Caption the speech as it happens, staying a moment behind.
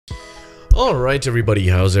Alright everybody,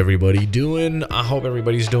 how's everybody doing? I hope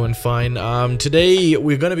everybody's doing fine. Today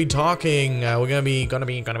we're gonna be talking, we're gonna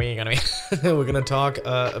talk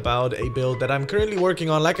about a build that I'm currently working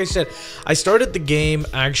on. Like I said, I started the game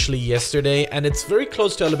actually yesterday, and it's very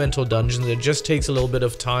close to Elemental Dungeons. It just takes a little bit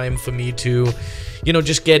of time for me to, you know,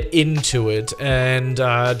 just get into it and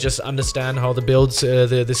just understand how the builds,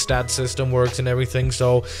 the stat system works and everything.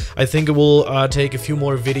 So I think it will take a few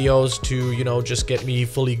more videos to, you know, just get me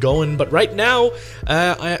fully going. But right now,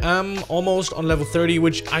 I am almost on level 30,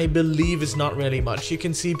 which I believe is not really much. You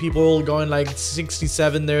can see people going like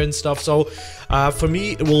 67 there and stuff. So for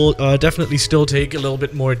me, it will definitely still take a little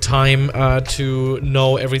bit more time to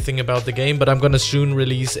know everything about the game. But I'm gonna soon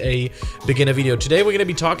release a beginner video. Today we're gonna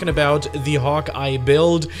be talking about the Hawkeye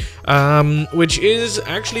build, which is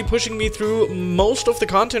actually pushing me through most of the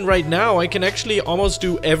content right now. I can actually almost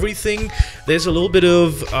do everything. There's a little bit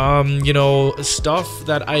of you know, stuff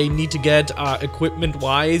that I need to get equipment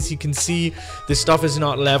wise. You can see this stuff is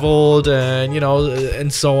not leveled, and you know,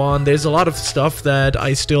 and so on. There's a lot of stuff that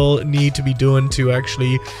I still need to be doing to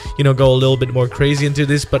actually, you know, go a little bit more crazy into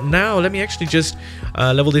this. But now let me actually just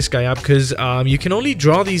level this guy up, because you can only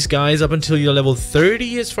draw these guys up until you're level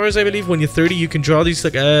 30, as far as I believe. When you're 30, you can draw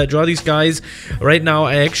these guys. Right now,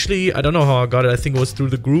 I don't know how I got it. I think it was through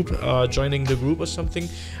the group, joining the group or something.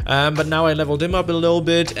 But now I leveled him up a little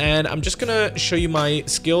bit, and I'm just gonna show you my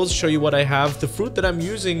skills, show you what I have. The fruit that I'm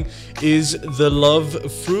using is the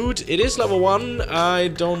love fruit. It is level 1. I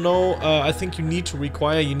don't know. I think you need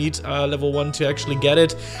level 1 to actually get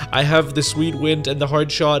it. I have the sweet wind and the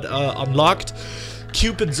hard shot unlocked.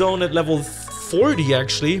 Cupid zone at level 40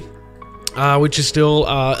 actually, which is still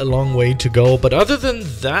a long way to go. But other than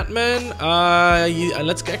that, man,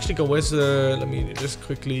 let's actually go. Where's the? Let me just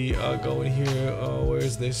quickly go in here.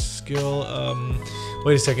 Where's this skill?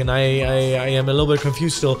 Wait a second. I am a little bit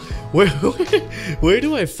confused still. Where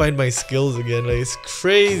do I find my skills again? Like, it's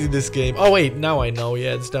crazy, this game. Oh wait, now I know.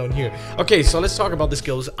 Yeah, it's down here. Okay, so let's talk about the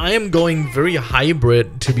skills. I am going very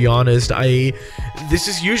hybrid, to be honest. This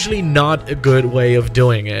is usually not a good way of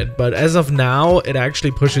doing it, but as of now, it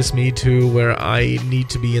actually pushes me to where I need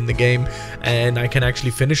to be in the game, and I can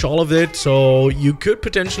actually finish all of it. So you could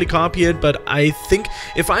potentially copy it, but I think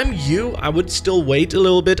if I'm you, I would still wait a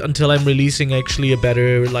little bit until I'm releasing actually a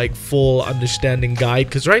better, like, full understanding guide,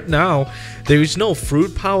 because right now there is no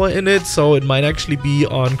fruit power in it, so it might actually be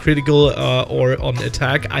on critical or on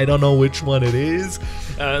attack. I don't know which one it is.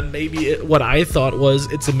 Maybe what I thought was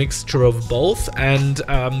it's a mixture of both, and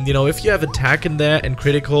you know, if you have attack in there and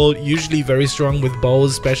critical, usually very strong with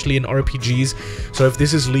bows, especially in RPGs. So if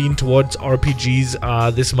this is lean towards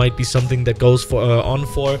RPGs, this might be something that goes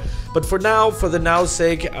for. But for now, for the now's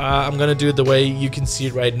sake, I'm gonna do it the way you can see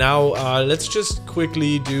it right now. Let's just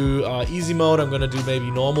quickly do easy mode. I'm gonna do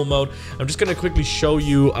maybe normal mode. I'm just gonna quickly show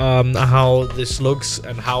you how this looks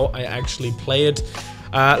and how I actually play it.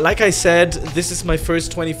 Like I said, this is my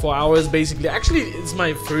first 24 hours basically. Actually, it's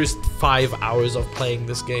my first 5 hours of playing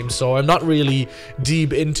this game, so I'm not really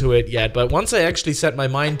deep into it yet. But once I actually set my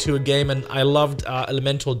mind to a game, and I loved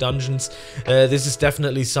Elemental Dungeons, this is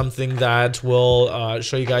definitely something that will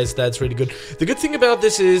show you guys that's really good. The good thing about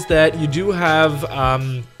this is that you do have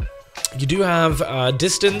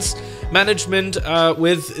distance management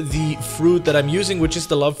with the fruit that I'm using, which is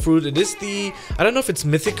the love fruit. It is the, I don't know if it's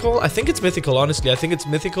mythical. I think it's mythical, honestly. I think it's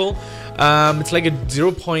mythical. It's like a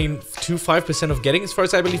 0.25% of getting, as far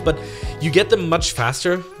as I believe, but you get them much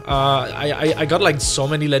faster. I got like so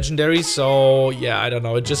many legendaries, so yeah, I don't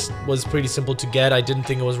know. It just was pretty simple to get. I didn't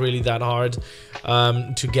think it was really that hard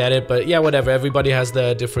to get it, but yeah, whatever. Everybody has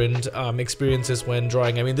their different experiences when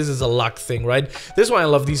drawing. I mean, this is a luck thing, right? This is why I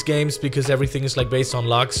love these games, because everything is like based on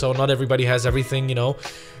luck, so not everybody has everything, you know.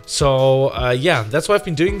 So yeah, that's what I've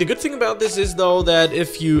been doing. The good thing about this is, though, that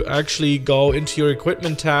if you actually go into your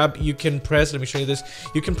equipment tab, you can press, let me show you this,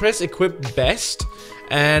 you can press equip best,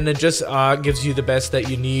 and it just gives you the best that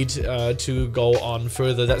you need to go on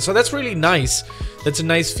further. So that's really nice. That's a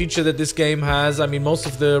nice feature that this game has. I mean, most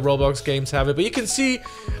of the Roblox games have it, but you can see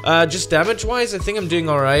just damage-wise, I think I'm doing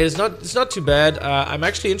alright. It's not too bad. I'm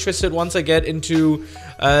actually interested once I get into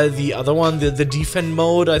the other one, the defend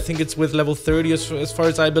mode. I think it's with level 30 as far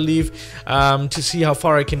as I believe, to see how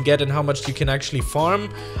far I can get and how much you can actually farm.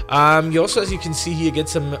 You also, as you can see here, get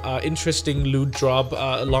some interesting loot drop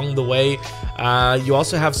along the way. You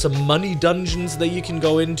also have some money dungeons that you can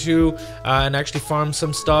go into and actually farm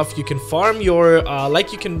some stuff. You can farm your,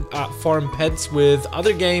 like you can farm pets with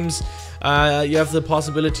other games. You have the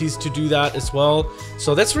possibilities to do that as well.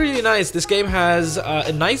 So that's really nice. This game has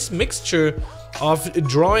a nice mixture of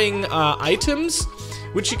drawing items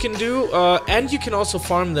which you can do, and you can also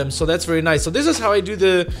farm them, so that's very nice. So this is how I do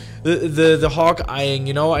the Hawkeyeing,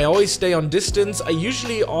 you know. I always stay on distance. I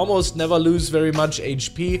usually almost never lose very much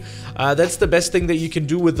HP. That's the best thing that you can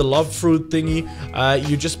do with the love fruit thingy.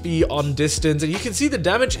 You just be on distance, and you can see the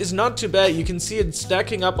damage is not too bad. You can see it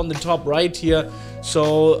stacking up on the top right here.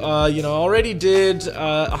 So, you know, I already did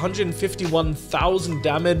 151,000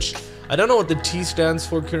 damage. I don't know what the T stands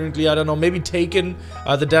for currently. I don't know. Maybe taken.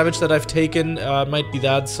 The damage that I've taken might be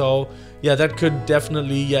that. So, yeah, that could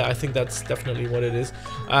definitely... Yeah, I think that's definitely what it is.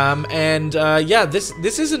 Yeah,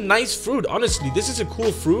 this is a nice fruit. Honestly, this is a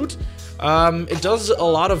cool fruit. It does a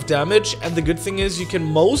lot of damage. And the good thing is you can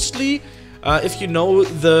mostly... if you know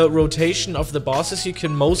the rotation of the bosses, you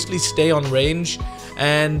can mostly stay on range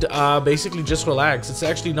and basically just relax. It's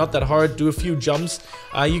actually not that hard. Do a few jumps.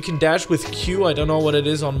 You can dash with Q. I don't know what it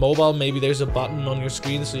is on mobile. Maybe there's a button on your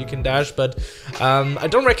screen so you can dash, but I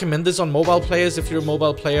don't recommend this on mobile players if you're a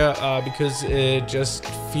mobile player because it just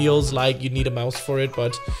feels like you need a mouse for it.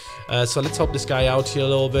 But so let's help this guy out here a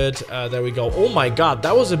little bit. There we go. Oh my god,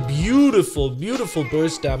 that was a beautiful, beautiful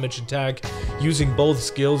burst damage attack using both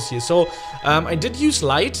skills here. So I did use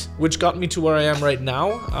light, which got me to where I am right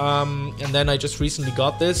now. And then I just recently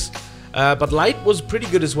got this. But light was pretty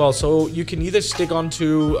good as well. So you can either stick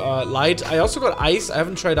onto light. I also got ice. I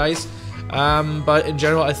haven't tried ice. But in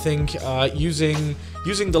general, I think using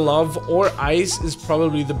the love or ice is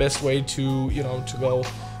probably the best way to, you know, to go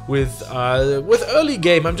with early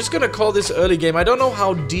game. I'm just gonna call this early game. I don't know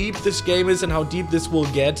how deep this game is and how deep this will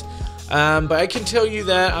get, but I can tell you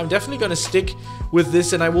that I'm definitely gonna stick with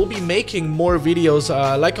this, and I will be making more videos,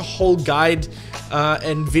 like a whole guide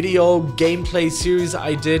and video gameplay series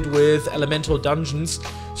I did with Elemental Dungeons.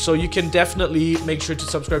 So you can definitely make sure to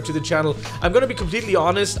subscribe to the channel. I'm gonna be completely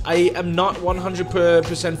honest, I am not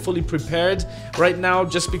 100% fully prepared right now,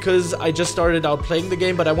 just because I just started out playing the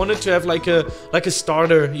game. But I wanted to have like a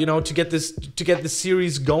starter, you know, to get this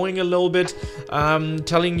series going a little bit,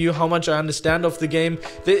 telling you how much I understand of the game.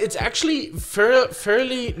 It's actually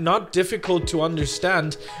fairly not difficult to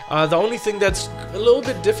understand. The only thing that's a little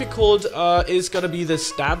bit difficult is gonna be the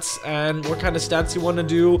stats and what kind of stats you want to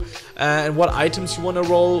do and what items you want to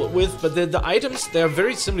roll with. But the items, they're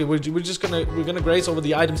very similar. We're gonna graze over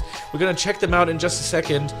the items. We're gonna check them out in just a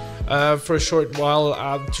second for a short while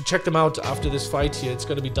to check them out after this fight here. It's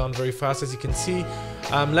gonna be done very fast, as you can see.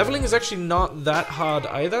 Leveling is actually not that hard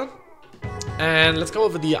either. And let's go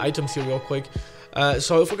over the items here real quick.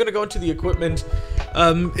 So if we're gonna go into the equipment,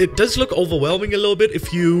 it does look overwhelming a little bit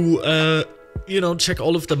if you you know, check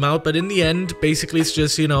all of them out, but in the end, basically it's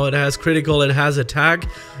just, you know, it has critical, it has attack,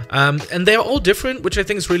 and they're all different, which I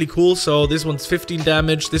think is really cool. So this one's 15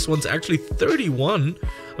 damage, this one's actually 31.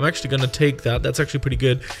 I'm actually gonna take that. That's actually pretty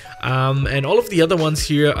good. And all of the other ones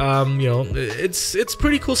here, you know, it's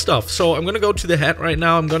pretty cool stuff. So I'm gonna go to the hat right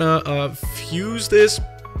now. I'm gonna fuse this.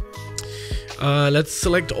 Let's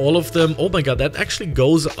select all of them. Oh my god, that actually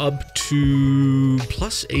goes up to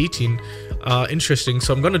plus 18. Interesting.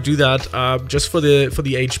 So I'm gonna do that just for the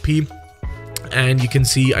HP. And you can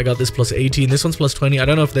see I got this plus 18. This one's plus 20. I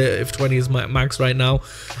don't know if 20 is my max right now,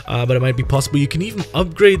 but it might be possible. You can even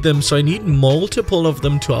upgrade them, so I need multiple of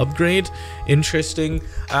them to upgrade. Interesting.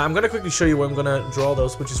 I'm gonna quickly show you where I'm gonna draw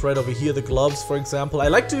those, which is right over here. The gloves, for example. I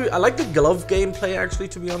like the glove gameplay, actually,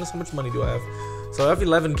 to be honest. How much money do I have? So I have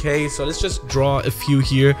 11k, so let's just draw a few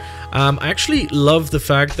here. I actually love the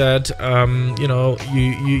fact that, you know,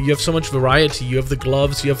 you have so much variety. You have the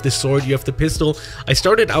gloves, you have the sword, you have the pistol. I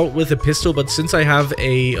started out with a pistol, but since I have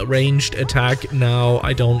a ranged attack now,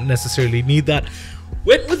 I don't necessarily need that.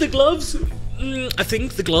 Went with the gloves. I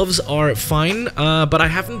think the gloves are fine, but I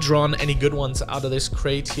haven't drawn any good ones out of this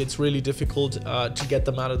crate here. It's really difficult to get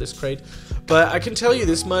them out of this crate. But I can tell you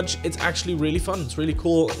this much, it's actually really fun. It's really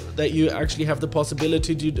cool that you actually have the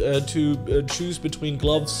possibility to choose between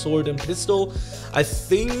gloves, sword, and pistol. I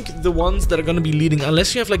think the ones that are going to be leading,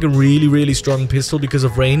 unless you have like a really, really strong pistol because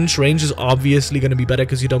of range. Range is obviously going to be better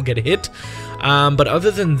because you don't get hit. But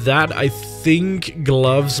other than that, I think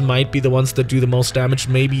gloves might be the ones that do the most damage,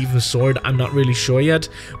 maybe even sword. I'm not really sure yet,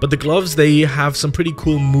 but the gloves, they have some pretty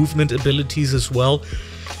cool movement abilities as well.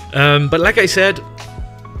 But like I said,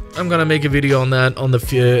 I'm gonna make a video on that on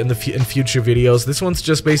in future videos. This one's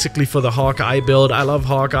just basically for the Hawkeye build. I love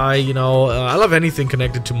Hawkeye, you know. I love anything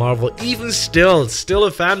connected to Marvel. Even still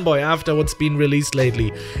a fanboy after what's been released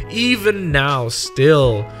lately. Even now,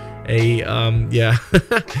 still a yeah.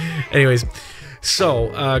 Anyways. So,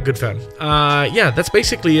 good fan. Yeah, that's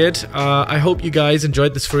basically it. I hope you guys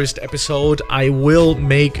enjoyed this first episode. I will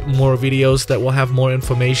make more videos that will have more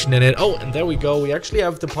information in it. Oh, and there we go. We actually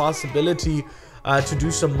have the possibility to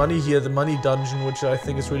do some money here, the money dungeon, which I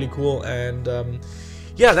think is really cool. And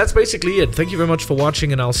yeah, that's basically it. Thank you very much for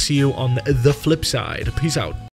watching, and I'll see you on the flip side. Peace out.